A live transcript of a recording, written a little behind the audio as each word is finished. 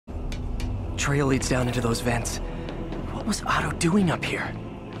trail leads down into those vents. What was Otto doing up here?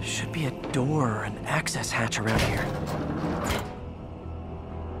 Should be a door or an access hatch around here.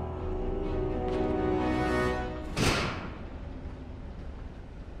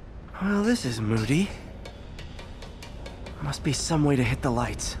 Well, this is moody. Must be some way to hit the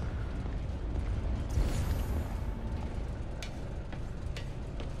lights.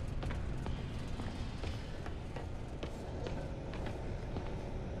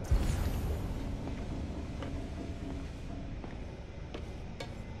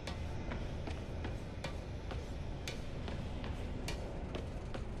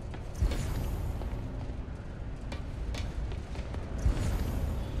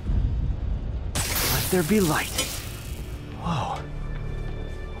 There be light. Whoa.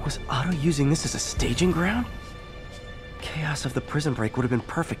 Was Otto using this as a staging ground? Chaos of the prison break would have been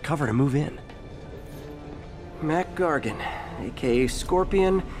perfect cover to move in. Mac Gargan, aka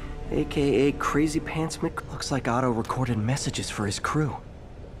Scorpion, aka Crazy Pants Mc... Looks like Otto recorded messages for his crew.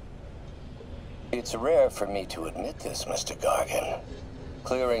 It's rare for me to admit this, Mr. Gargan.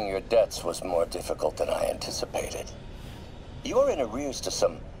 Clearing your debts was more difficult than I anticipated. You're in arrears to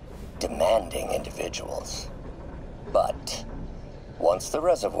some demanding individuals. But once the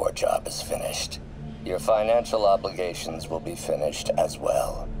reservoir job is finished, your financial obligations will be finished as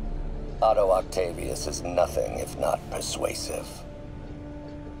well. Otto Octavius is nothing if not persuasive.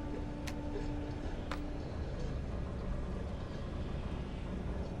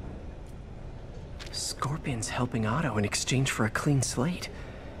 Scorpion's helping Otto in exchange for a clean slate.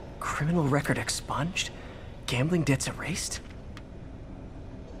 Criminal record expunged? Gambling debts erased?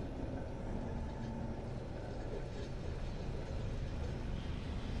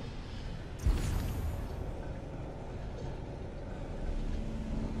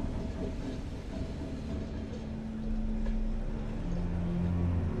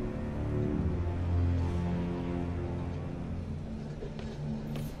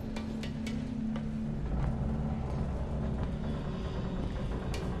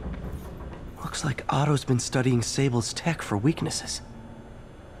 Looks like Otto's been studying Sable's tech for weaknesses.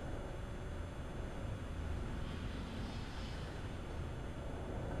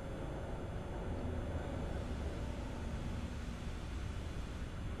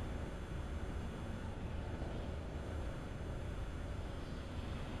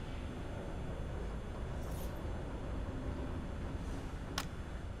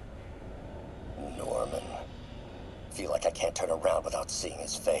 Norman. Feel like I can't turn around without seeing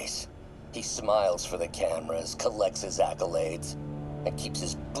his face. He smiles for the cameras, collects his accolades, and keeps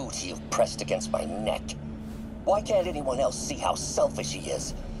his boot heel pressed against my neck. Why can't anyone else see how selfish he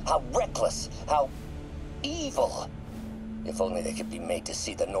is? How reckless? How evil? If only they could be made to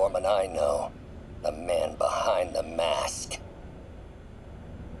see the Norman I know. The man behind the mask.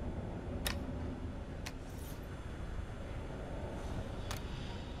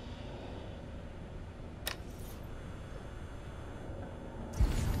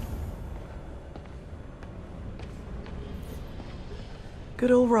 Good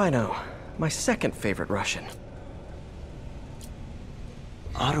old Rhino, my second favorite Russian.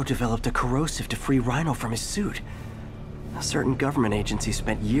 Otto developed a corrosive to free Rhino from his suit. A certain government agency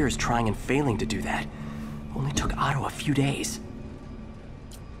spent years trying and failing to do that. Only took Otto a few days.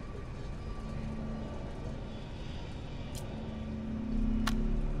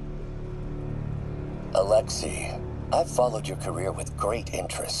 Alexei, I've followed your career with great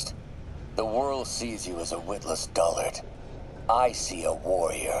interest. The world sees you as a witless dullard. I see a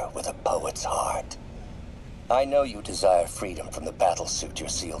warrior with a poet's heart. I know you desire freedom from the battlesuit you're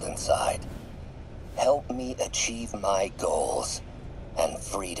sealed inside. Help me achieve my goals, and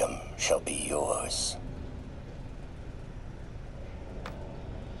freedom shall be yours.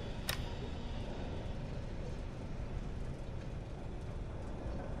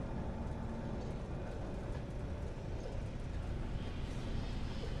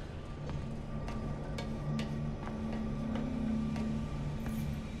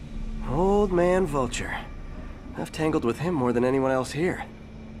 Old man Vulture. I've tangled with him more than anyone else here.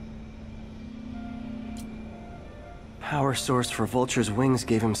 Power source for Vulture's wings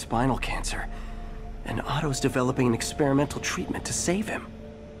gave him spinal cancer, and Otto's developing an experimental treatment to save him.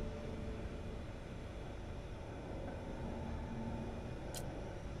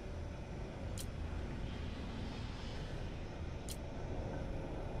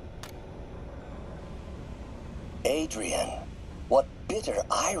 Adrian, what bitter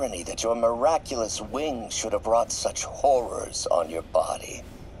irony that your miraculous wings should have brought such horrors on your body.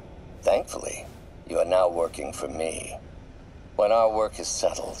 Thankfully, you are now working for me. When our work is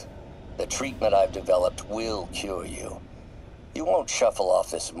settled, the treatment I've developed will cure you. You won't shuffle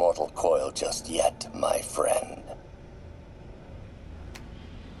off this mortal coil just yet, my friend.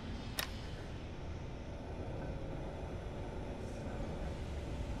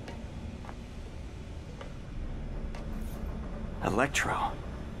 Elektro.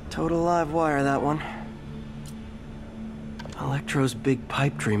 Total live wire, that one. Elektro's big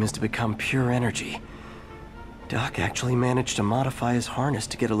pipe dream is to become pure energy. Doc actually managed to modify his harness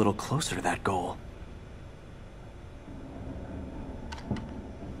to get a little closer to that goal.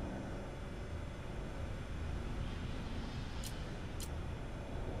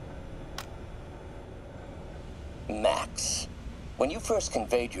 Max, when you first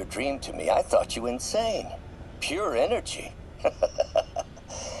conveyed your dream to me, I thought you insane. Pure energy.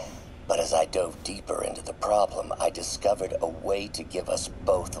 But as I dove deeper into the problem, I discovered a way to give us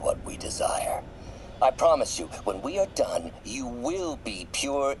both what we desire. I promise you, when we are done, you will be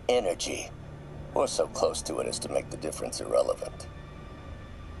pure energy. Or so close to it as to make the difference irrelevant.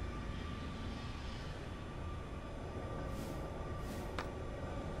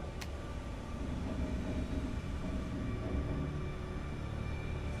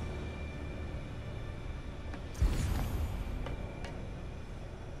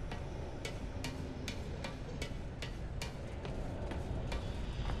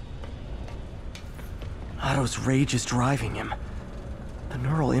 Otto's rage is driving him. The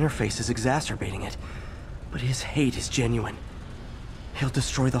neural interface is exacerbating it, but his hate is genuine. He'll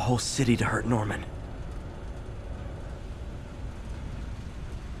destroy the whole city to hurt Norman.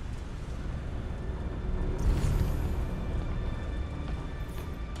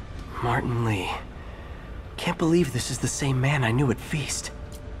 Martin Lee. Can't believe this is the same man I knew at Feast.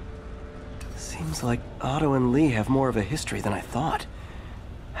 Seems like Otto and Lee have more of a history than I thought.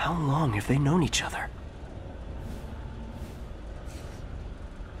 How long have they known each other?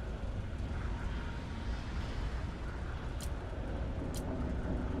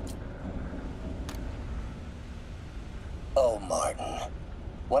 Oh, Martin.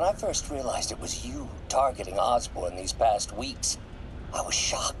 When I first realized it was you targeting Osborn these past weeks, I was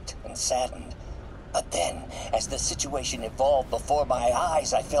shocked and saddened. But then, as the situation evolved before my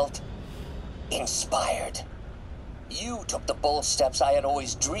eyes, I felt inspired. You took the bold steps I had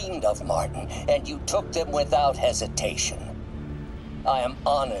always dreamed of, Martin, and you took them without hesitation. I am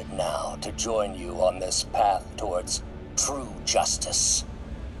honored now to join you on this path towards true justice.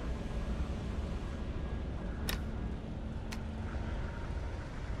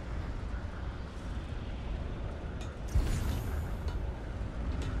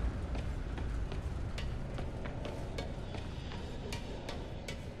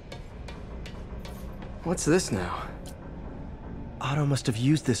 What's this now? Otto must have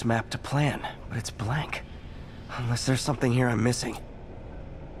used this map to plan, but it's blank. Unless there's something here I'm missing.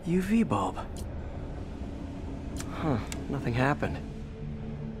 UV bulb. Huh, nothing happened.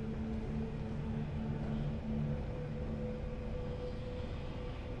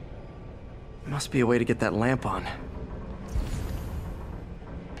 Must be a way to get that lamp on.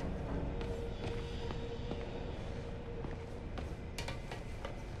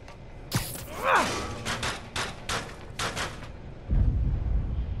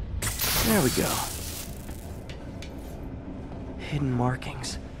 There we go. Hidden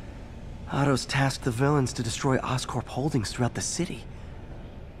markings. Otto's tasked the villains to destroy Oscorp holdings throughout the city.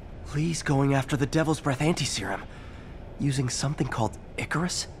 Lee's going after the Devil's Breath anti-serum, using something called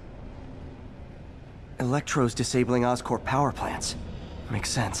Icarus? Elektro's disabling Oscorp power plants. Makes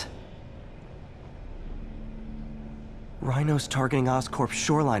sense. Rhino's targeting Oscorp's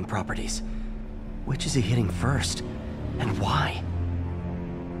shoreline properties. Which is he hitting first? And why?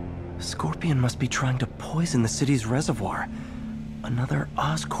 Scorpion must be trying to poison the city's reservoir. Another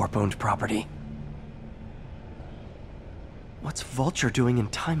Oscorp-owned property. What's Vulture doing in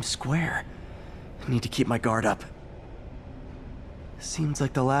Times Square? I need to keep my guard up. Seems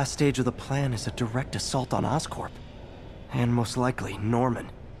like the last stage of the plan is a direct assault on Oscorp. And most likely, Norman.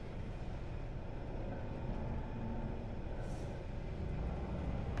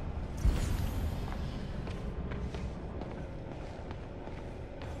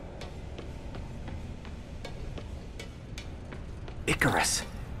 Icarus.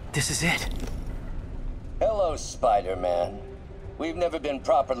 This is it. Hello, Spiderman. We've never been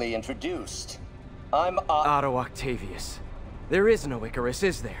properly introduced. I'm Otto Octavius. There is no Icarus,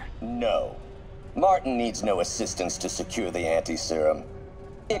 is there? No. Martin needs no assistance to secure the anti-serum.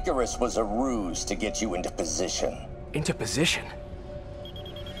 Icarus was a ruse to get you into position. Into position?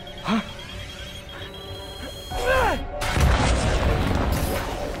 Huh?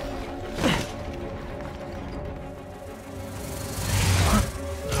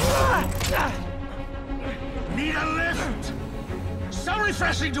 Need a lift?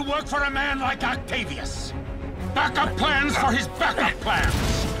 going to work for a man like Octavius. Backup plans for his backup plans.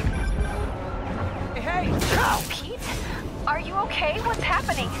 Hey! Oh, Pete? Are you okay? What's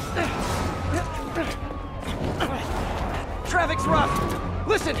happening? Traffic's rough.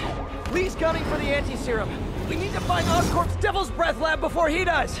 Listen, Lee's gunning for the anti-serum. We need to find Oscorp's Devil's Breath lab before he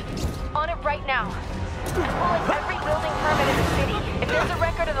does. On it right now. I'm pulling every building permit in the city. If there's a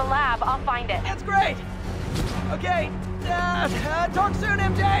record of the lab, I'll find it. That's great. Okay, talk soon,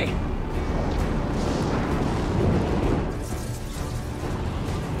 MJ.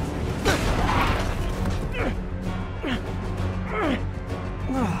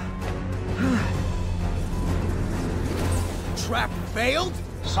 Trap failed?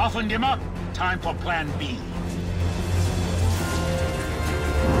 Softened him up. Time for plan B.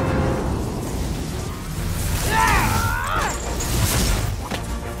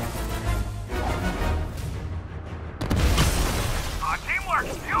 Our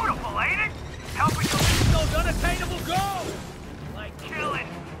teamwork's beautiful, ain't it? Helping to reach those unattainable goals! Like killing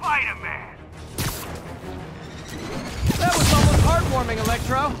Spiderman. That was almost heartwarming,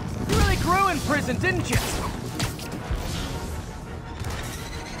 Elektro. You really grew in prison, didn't you?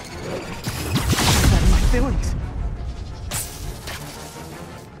 Out of my feelings.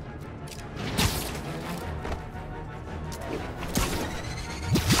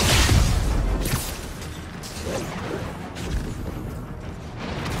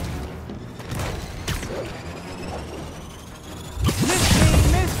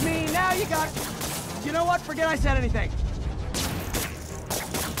 Miss me, now you got... You know what? Forget I said anything.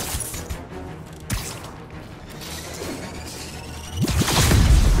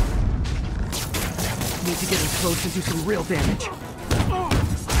 Need to get in close and do some real damage.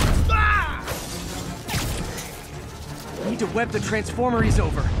 Need to web the transformer he's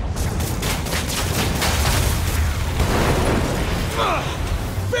over.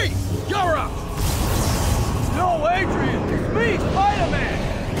 Beat! You're up! No, Adrian! It's me, Spiderman!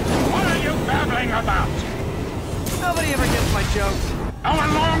 What are you babbling about? Nobody ever gets my jokes. Our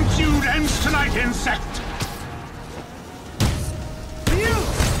long feud ends tonight, insect! You!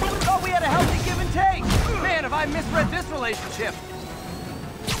 Thought we had a healthy give and take! Man, have I misread this relationship!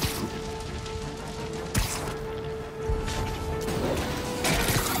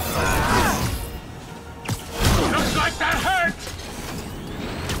 Looks like that hurt!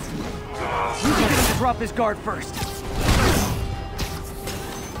 You can get him to drop his guard first.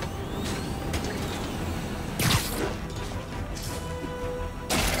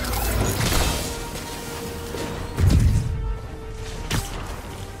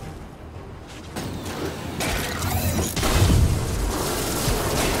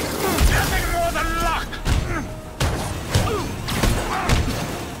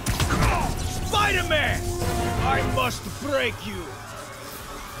 Break you!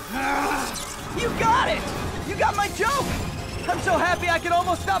 You got it! You got my joke! I'm so happy I could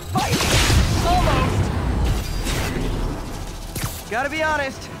almost stop fighting! Almost! Gotta be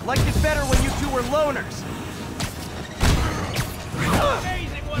honest, liked it better when you two were loners.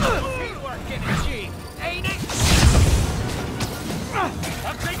 Amazing what teamwork can achieve, ain't it?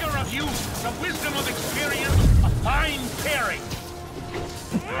 A figure of youth, the wisdom of experience, a fine pairing.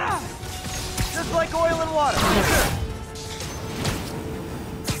 Just like oil and water.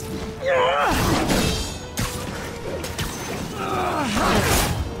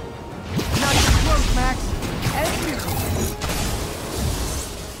 Not too close, Max. As usual.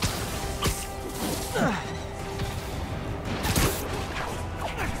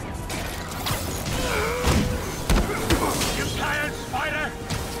 You tired, Spider?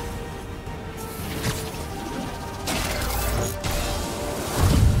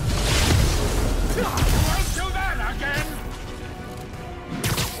 Won't do that again!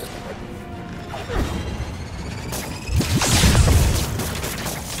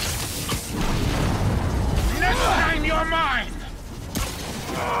 Next time you're mine!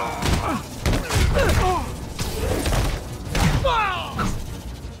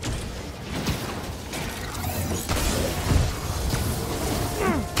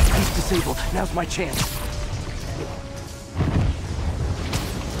 He's disabled. Now's my chance.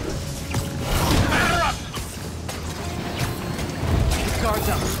 Batter up! His guard's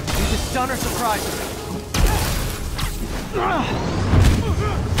up. Need to stun or surprise him.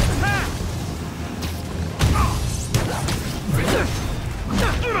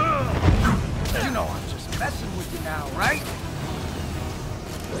 You know I'm just messing with you now, right?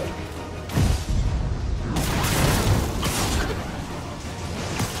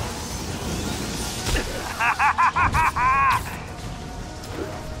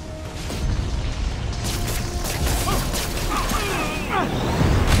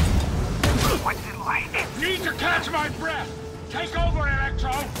 What's it like? Need to catch my breath! Take over,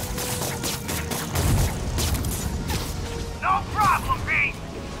 Elektro! No problem, B!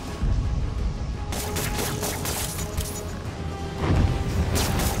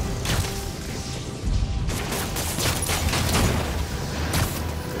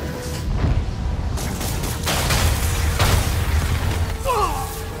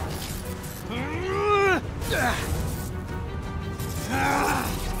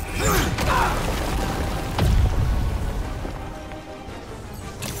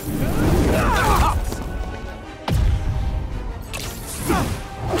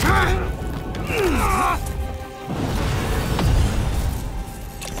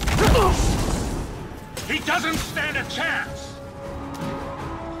 He doesn't stand a chance!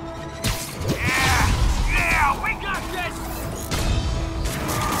 Yeah, we got this!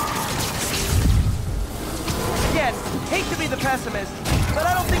 Again, hate to be the pessimist, but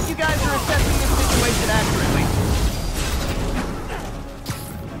I don't think you guys are assessing this situation accurately.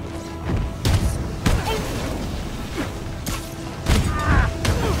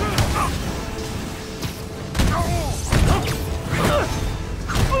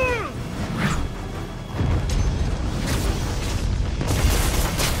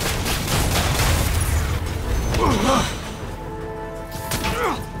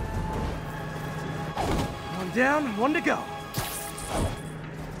 One down, one to go.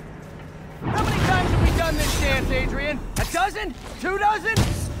 How many times have we done this dance, Adrian? A dozen? 2 dozen?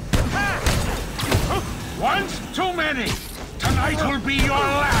 Once too many! Tonight will be your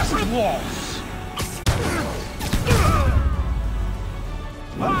last waltz!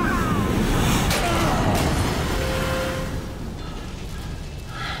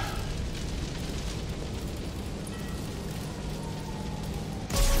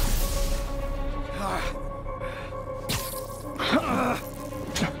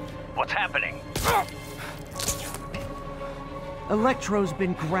 What's happening? Elektro's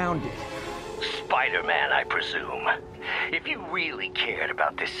been grounded. Spiderman, I presume. If you really cared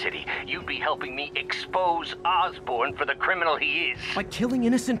about this city, you'd be helping me expose Osborn for the criminal he is. By killing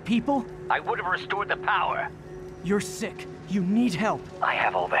innocent people? I would have restored the power. You're sick. You need help. I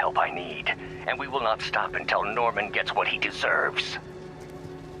have all the help I need, and we will not stop until Norman gets what he deserves.